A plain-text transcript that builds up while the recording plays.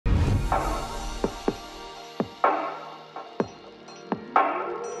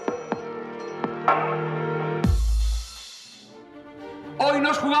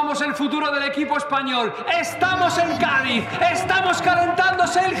jugamos el futuro del equipo español. Estamos en Cádiz, estamos calentando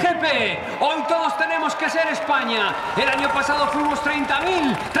SailGP. Hoy todos tenemos que ser España. El año pasado fuimos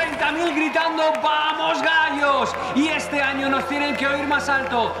 30.000 gritando ¡vamos gallos! Y este año nos tienen que oír más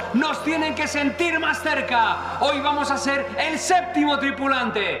alto, nos tienen que sentir más cerca. Hoy vamos a ser el 7º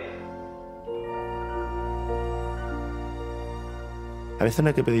tripulante. A veces no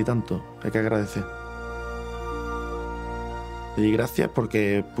hay que pedir tanto, hay que agradecer. Pedir gracias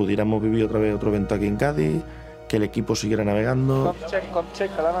porque pudiéramos vivir otra vez otro evento aquí en Cádiz, que el equipo siguiera navegando.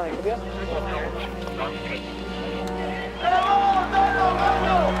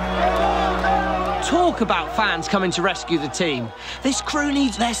 Talk about fans coming to rescue the team. This crew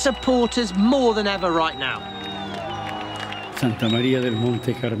needs their supporters more than ever right now. Santa María del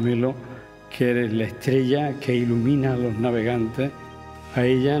Monte Carmelo, que eres la estrella que ilumina a los navegantes, a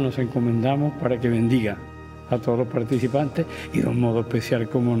ella nos encomendamos para que bendiga a todos los participantes y de un modo especial,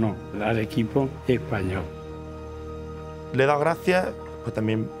 como no, al equipo español. Le he dado gracias, pues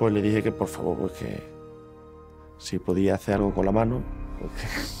también pues le dije que por favor, pues que si podía hacer algo con la mano, pues que,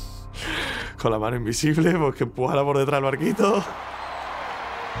 con la mano invisible, pues que empujara por detrás el barquito.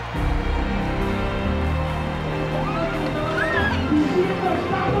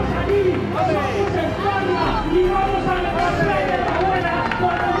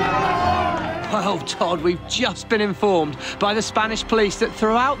 Well, Todd, we've just been informed by the Spanish police that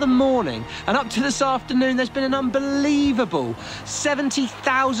throughout the morning and up to this afternoon, there's been an unbelievable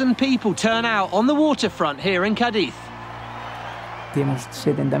 70,000 people turn out on the waterfront here in Cádiz. Tenemos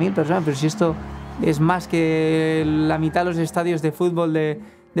 70.000 personas, pero si esto es más que la mitad de los estadios de fútbol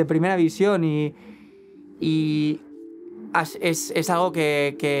de primera división y es algo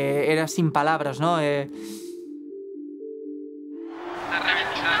que era sin palabras, ¿no?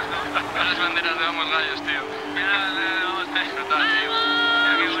 Las banderas de vamos gallos, tío. Mira, vamos a disfrutar, tío.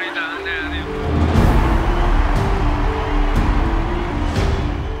 Mira qué bonita bandera, tío.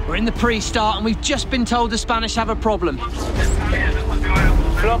 We're in the pre-start and we've just been told the Spanish have a problem.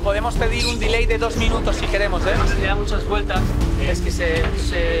 Flo, podemos pedir un delay de 2 minutos si queremos, ¿eh? Le da muchas vueltas, es que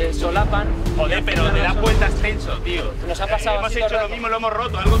se solapan. Joder, pero le da vueltas tenso, tío. Nos ha pasado hemos así hecho todo el lo rato. mismo, lo hemos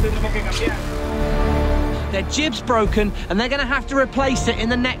roto, algo tenemos que cambiar. Their jib's broken and they're going to have to replace it in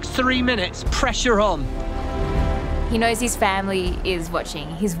the next 3 minutes. Pressure on. He knows his family is watching,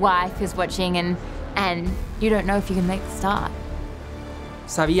 his wife is watching, and you don't know if you can make the start.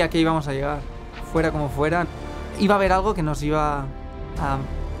 Sabía que íbamos a llegar, fuera como fuera. Iba a haber algo que nos iba a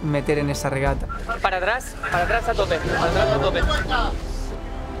meter en esa regata. Para atrás a tope, para atrás a tope.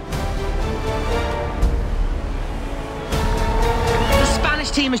 The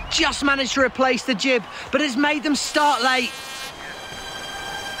Spanish team has just managed to replace the jib, but it's made them start late.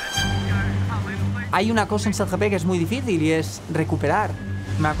 Hay una cosa en SailGP que es muy difícil y es recuperar.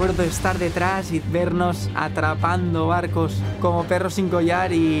 Me acuerdo de estar detrás y vernos atrapando barcos como perros sin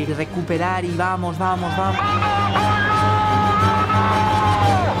collar y recuperar y vamos.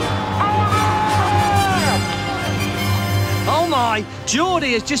 Oh my,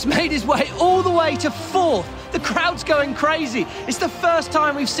 Jordi has just made his way all the way to 4th. The crowd's going crazy. It's the first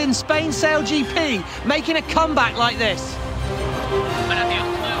time we've seen Spain SailGP making a comeback like this. Bueno, tío,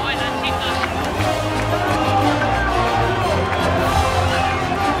 muy buenas, chicos.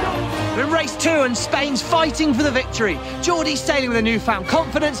 We're in race 2 and Spain's fighting for the victory. Jordi's sailing with a newfound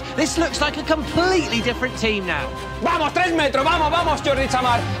confidence. This looks like a completely different team now. ¡Vamos, 3 metros! ¡Vamos, Jordi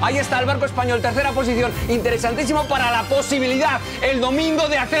Xammar! Ahí está el barco español, 3ª posición. Interesantísimo para la posibilidad el domingo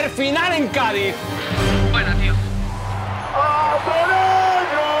de hacer final en Cádiz. Bueno, tío. ¡A por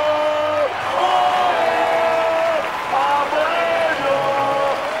ello! ¡A por ello!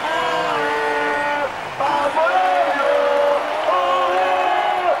 ¡A por ello!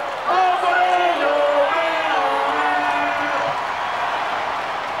 ¡A por ello!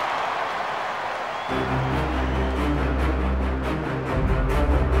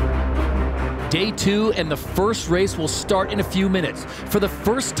 Day 2 and the first race will start in a few minutes. For the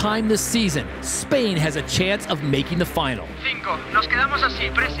first time this season, Spain has a chance of making the final. 5. Nos quedamos así,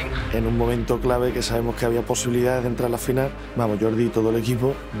 pressing. En un momento clave que sabemos que había posibilidades de entrar a la final, vamos, Jordi y todo el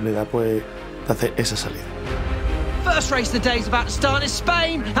equipo le da pues de hacer esa salida. First race of the day is about to start, and it's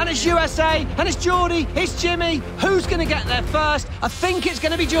Spain, and it's USA, and it's Jordi, it's Jimmy. Who's going to get there first? I think it's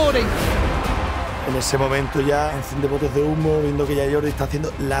going to be Jordi. En ese momento ya enciende botes de humo, viendo que ya Jordi está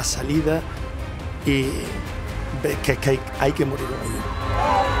haciendo la salida y ves que hay que morir con ello.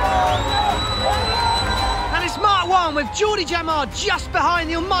 And it's Mark 1 with Jordi Xammar just behind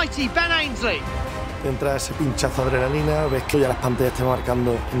the almighty Ben Ainsley. Entra ese pinchazo de adrenalina, ves que ya las pantallas te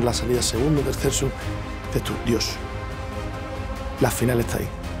marcando en la salida segundo, tercero. Dices tú, Dios, la final está ahí.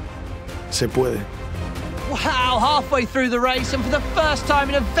 Se puede. Wow, halfway through the race, and for the first time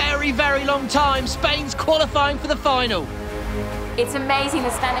in a very, very long time, Spain's qualifying for the final. It's amazing,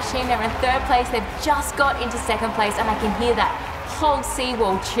 the Spanish team, they're in third place, they've just got into second place, and I can hear that whole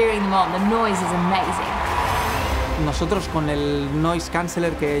seawall cheering them on. The noise is amazing. Nosotros con el noise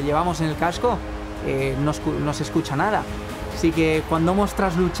canceller que llevamos en el casco no se escucha nada. Así que cuando hemos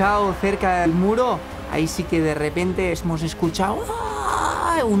trasluchado cerca del muro, ahí sí que de repente hemos escuchado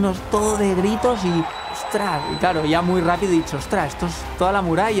unos todo de gritos y ostras, y claro, ya muy rápido he dicho, ostras, esto es toda la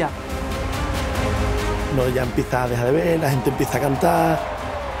muralla. No, ya empieza a dejar de ver, la gente empieza a cantar,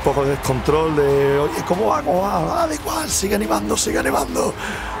 un poco de descontrol de, oye, ¿cómo va? ¿Cómo va? Ah, da igual, sigue animando,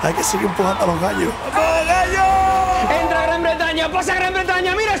 hay que seguir empujando a los gallos. ¡Vamos, gallos! Entra Gran Bretaña, pasa Gran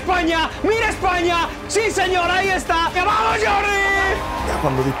Bretaña, mira España, sí señor, ahí está, ¡vamos Jordi! Ya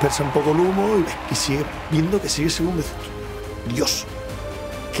cuando dispersa un poco el humo y ves que sigue viendo que sigue segundo, Dios,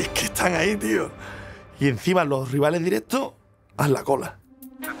 que están ahí, tío. Y encima los rivales directos, haz la cola.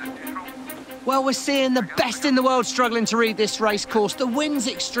 Well, we're seeing the best in the world struggling to read this race course. The wind's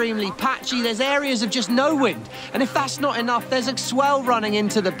extremely patchy. There's areas of just no wind. And if that's not enough, there's a swell running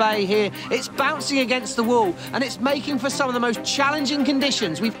into the bay here. It's bouncing against the wall, and it's making for some of the most challenging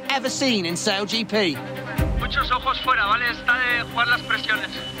conditions we've ever seen in SailGP. Muchos ojos fuera, ¿vale? Está de jugar las presiones.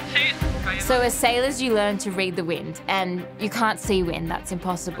 Sí. So as sailors, you learn to read the wind, and you can't see wind, that's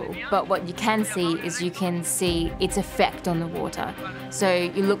impossible. But what you can see is you can see its effect on the water. So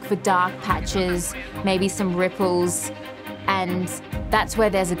you look for dark patches, maybe some ripples, and that's where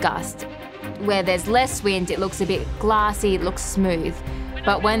there's a gust. Where there's less wind, it looks a bit glassy, it looks smooth.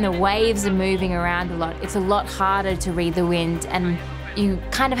 But when the waves are moving around a lot, it's a lot harder to read the wind, and you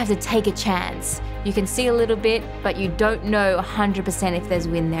kind of have to take a chance. You can see a little bit, but you don't know 100% if there's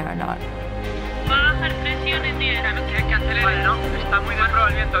wind there or not.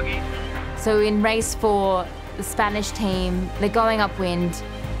 So in race 4, the Spanish team, they're going upwind,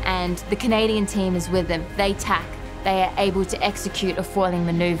 and the Canadian team is with them. They tack. They are able to execute a foiling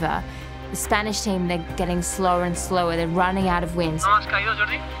maneuver. The Spanish team, they're getting slower and slower. They're running out of wind.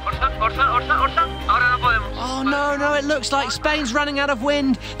 Oh, no, it looks like Spain's running out of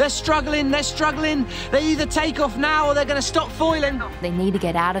wind. They're struggling. They either take off now or they're going to stop foiling. They need to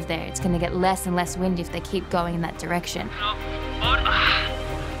get out of there. It's going to get less and less windy if they keep going in that direction.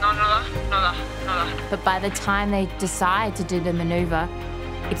 But by the time they decide to do the maneuver,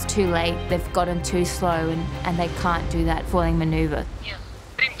 it's too late. They've gotten too slow and they can't do that foiling maneuver.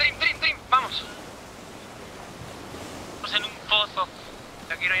 Trim, vamos. Estamos en un pozo.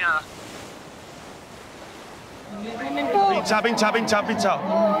 Aquí no hay nada. Pincha.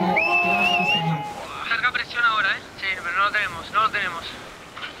 Carga presión ahora, ¿eh? Sí, pero no lo tenemos.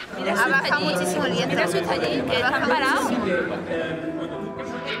 Mira, ha bajado muchísimo el viento. Mira, eso está allí, que están parados.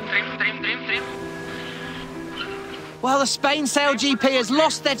 Trim. Well, the Spain SailGP has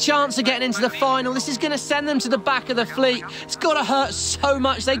lost their chance of getting into the final. This is going to send them to the back of the fleet. It's got to hurt so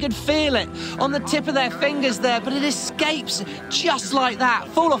much. They could feel it on the tip of their fingers there, but it escapes just like that.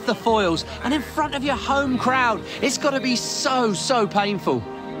 Fall off the foils and in front of your home crowd. It's got to be so painful.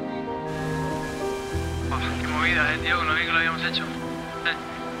 Qué movida, tío, con lo bien que lo habíamos hecho.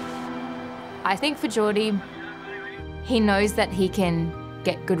 I think for Jordi, he knows that he can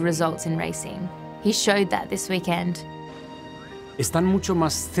get good results in racing. He showed that this weekend. Están mucho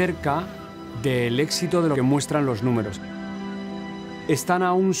más cerca del éxito de lo que muestran los números. Están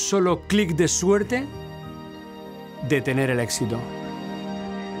a un solo clic de suerte de tener el éxito.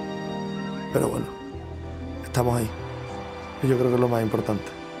 Pero bueno, estamos ahí. Y yo creo que es lo más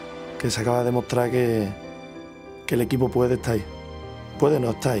importante. Que se acaba de demostrar que el equipo puede estar ahí. Puede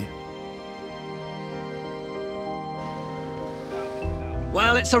no estar ahí.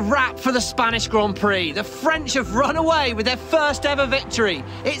 Well, it's a wrap for the Spanish Grand Prix. The French have run away with their first ever victory.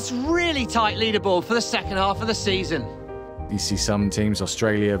 It's really tight leaderboard for the second half of the season. You see some teams,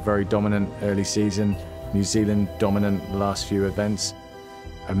 Australia very dominant early season, New Zealand dominant the last few events,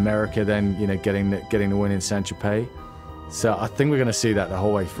 America then, you know, getting the win in Saint-Tropez. So I think we're going to see that the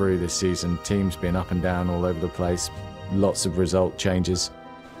whole way through this season. Teams being up and down all over the place, lots of result changes.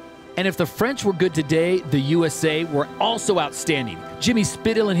 And if the French were good today, the USA were also outstanding. Jimmy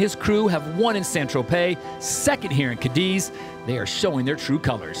Spithill and his crew have won in Saint-Tropez, second here in Cadiz. They are showing their true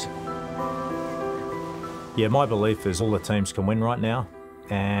colors. Yeah, my belief is all the teams can win right now.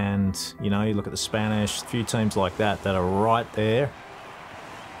 And, you know, you look at the Spanish, a few teams like that are right there.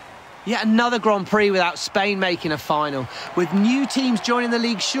 Yet another Grand Prix without Spain making a final. With new teams joining the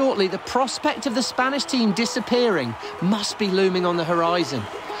league shortly, the prospect of the Spanish team disappearing must be looming on the horizon.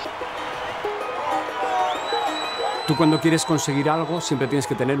 Tú cuando quieres conseguir algo siempre tienes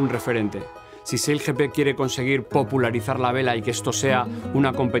que tener un referente. Si SailGP quiere conseguir popularizar la vela y que esto sea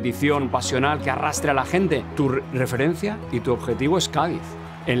una competición pasional que arrastre a la gente, tu referencia y tu objetivo es Cádiz,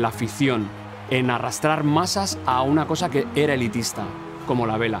 en la afición, en arrastrar masas a una cosa que era elitista, como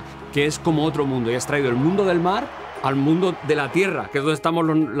la vela, que es como otro mundo. Y has traído el mundo del mar al mundo de la tierra, que es donde estamos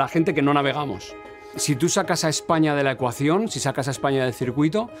la gente que no navegamos. Si tú sacas a España de la ecuación, si sacas a España del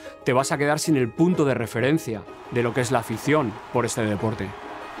circuito, te vas a quedar sin el punto de referencia de lo que es la afición por este deporte.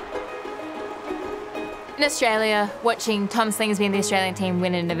 In Australia, watching Tom Slingsby and the Australian team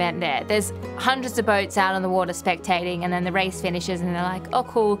win an event there, there's hundreds of boats out on the water spectating, and then the race finishes and they're like, oh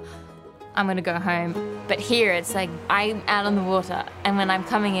cool, I'm gonna go home. But here it's like, I'm out on the water, and when I'm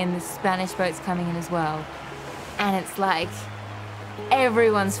coming in, the Spanish boat's coming in as well. And it's like,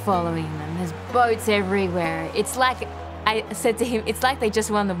 everyone's following them. There's boats everywhere. It's like, I said to him, it's like they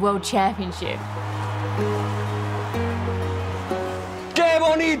just won the World Championship. ¡Qué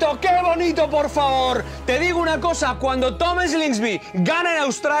bonito, por favor! Te digo una cosa, cuando Tom Slingsby gana en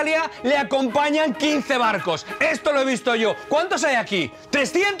Australia, le acompañan 15 barcos. Esto lo he visto yo. ¿Cuántos hay aquí?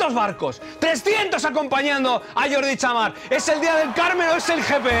 300 barcos. 300 acompañando a Jordi Xammar. ¿Es el Día del Carmen o es el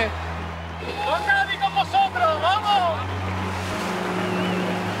GP? ¡Con Cádiz con vosotros! ¡Vamos!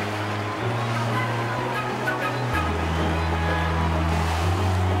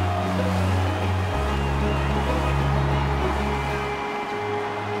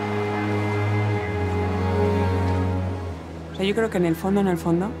 Yo creo que en el fondo,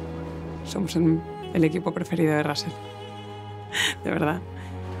 somos el equipo preferido de Russell. De verdad.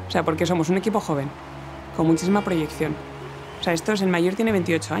 O sea, porque somos un equipo joven, con muchísima proyección. O sea, el mayor tiene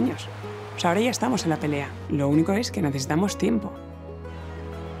 28 años. O sea, ahora ya estamos en la pelea. Lo único es que necesitamos tiempo.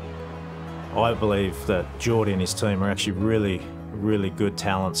 I believe that Jordi and his team are actually really, really good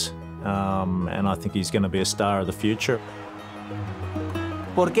talents. And I think he's going to be a star of the future.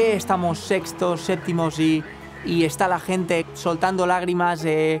 ¿Por qué estamos sextos, séptimos y está la gente soltando lágrimas,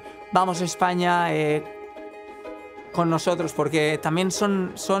 vamos a España con nosotros? Porque también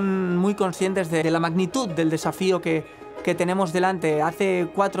son muy conscientes de la magnitud del desafío que tenemos delante. Hace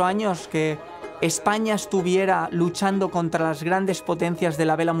 4 años que España estuviera luchando contra las grandes potencias de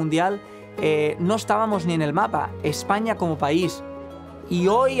la vela mundial, no estábamos ni en el mapa, España como país. Y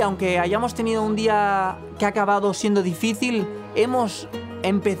hoy, aunque hayamos tenido un día que ha acabado siendo difícil, hemos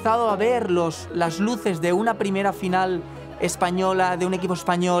empezado a ver las luces de una primera final española, de un equipo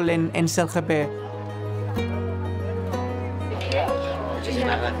español en SailGP.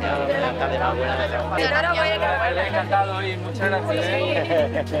 Muchísimas gracias. Encantado y muchas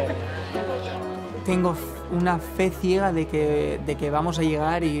gracias. Tengo una fe ciega de que vamos a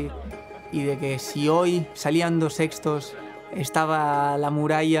llegar y de que si hoy salían 2 sextos, estaba la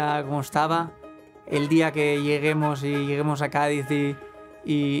muralla como estaba, el día que lleguemos a Cádiz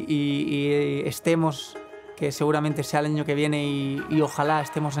y estemos, que seguramente sea el año que viene y ojalá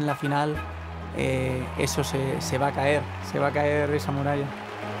estemos en la final, eso se va a caer esa muralla.